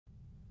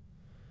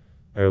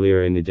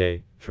Earlier in the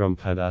day,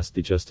 Trump had asked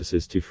the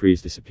justices to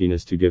freeze the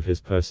subpoenas to give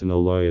his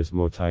personal lawyers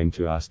more time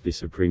to ask the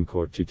Supreme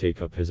Court to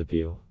take up his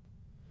appeal.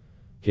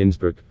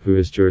 Ginsburg, who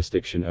has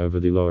jurisdiction over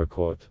the lower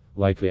court,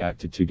 likely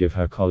acted to give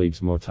her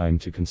colleagues more time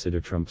to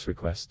consider Trump's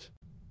request.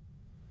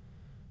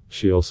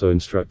 She also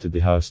instructed the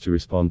House to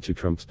respond to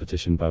Trump's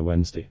petition by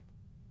Wednesday.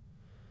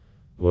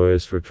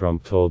 Lawyers for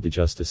Trump told the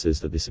justices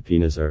that the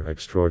subpoenas are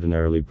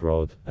extraordinarily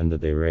broad, and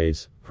that they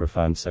raise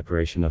profound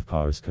separation of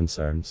powers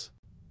concerns.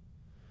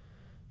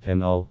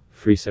 In all,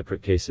 3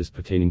 separate cases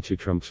pertaining to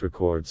Trump's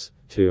records,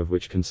 2 of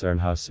which concern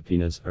House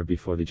subpoenas, are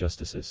before the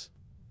justices.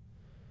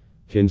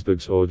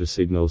 Ginsburg's order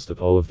signals that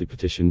all of the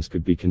petitions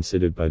could be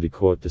considered by the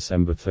court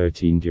December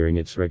 13 during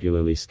its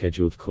regularly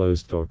scheduled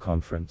closed-door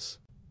conference.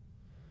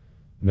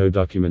 No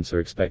documents are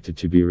expected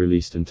to be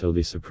released until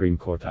the Supreme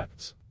Court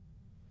acts.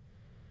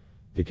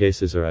 The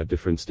cases are at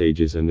different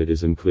stages, and it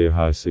is unclear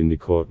how soon the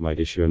court might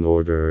issue an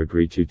order or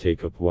agree to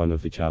take up one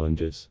of the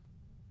challenges.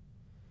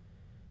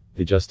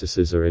 The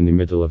justices are in the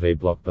middle of a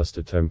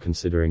blockbuster term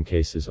considering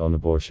cases on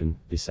abortion,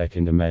 the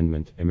Second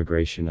Amendment,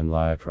 immigration and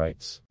riot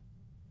rights.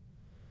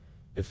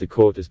 If the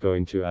court is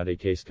going to add a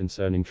case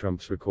concerning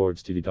Trump's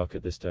records to the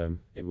docket this term,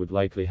 it would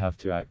likely have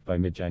to act by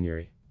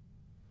mid-January.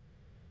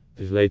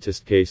 The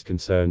latest case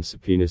concerns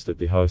subpoenas that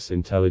the House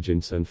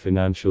Intelligence and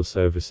Financial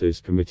Services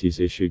Committees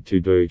issued to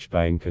Deutsche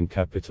Bank and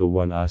Capital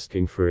One,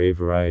 asking for a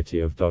variety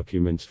of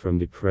documents from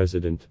the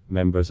president,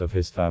 members of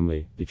his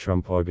family, the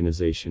Trump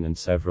Organization and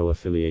several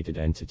affiliated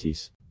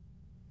entities.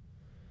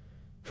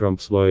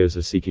 Trump's lawyers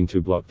are seeking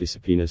to block the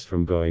subpoenas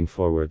from going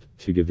forward,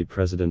 to give the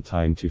president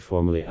time to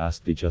formally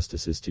ask the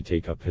justices to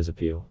take up his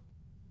appeal.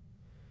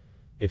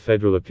 A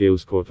federal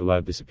appeals court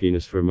allowed the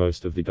subpoenas for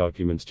most of the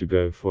documents to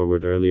go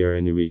forward earlier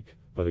in the week,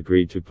 but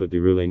agreed to put the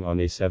ruling on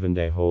a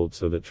 7-day hold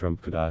so that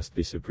Trump could ask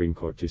the Supreme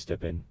Court to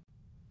step in.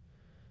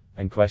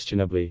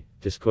 Unquestionably,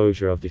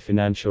 disclosure of the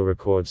financial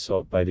records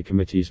sought by the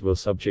committees will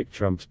subject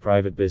Trump's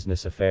private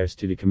business affairs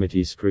to the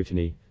committee's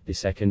scrutiny, the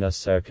Second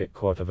Circuit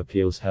Court of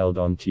Appeals held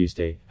on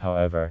Tuesday.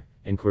 However,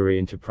 inquiry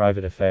into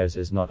private affairs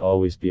is not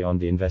always beyond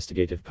the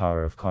investigative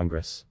power of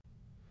Congress.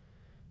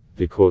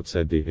 The court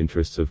said the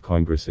interests of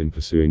Congress in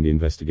pursuing the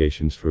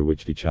investigations for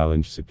which the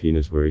challenged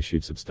subpoenas were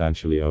issued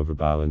substantially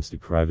overbalance the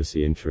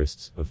privacy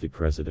interests of the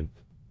president.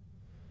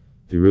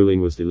 The ruling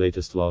was the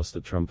latest loss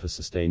that Trump has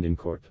sustained in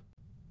court.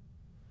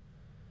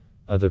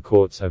 Other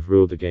courts have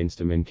ruled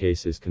against him in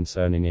cases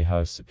concerning a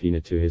House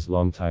subpoena to his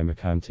longtime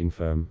accounting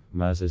firm,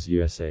 Mazars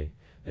USA,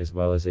 as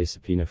well as a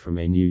subpoena from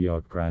a New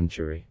York grand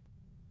jury.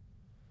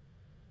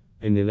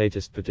 In the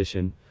latest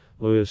petition,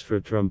 lawyers for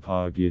Trump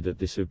argue that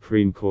the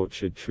Supreme Court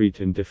should treat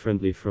him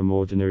differently from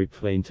ordinary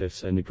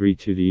plaintiffs and agree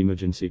to the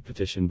emergency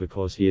petition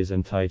because he is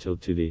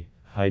entitled to the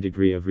high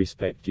degree of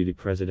respect due to the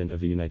President of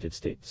the United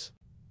States.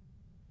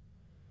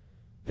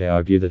 They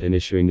argue that in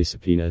issuing the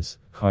subpoenas,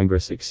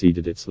 Congress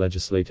exceeded its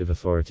legislative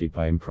authority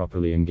by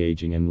improperly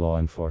engaging in law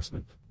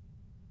enforcement.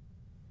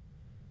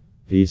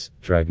 These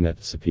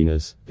dragnet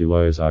subpoenas, the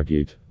lawyers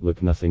argued,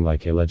 look nothing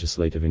like a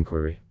legislative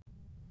inquiry.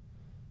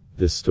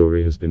 This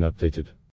story has been updated.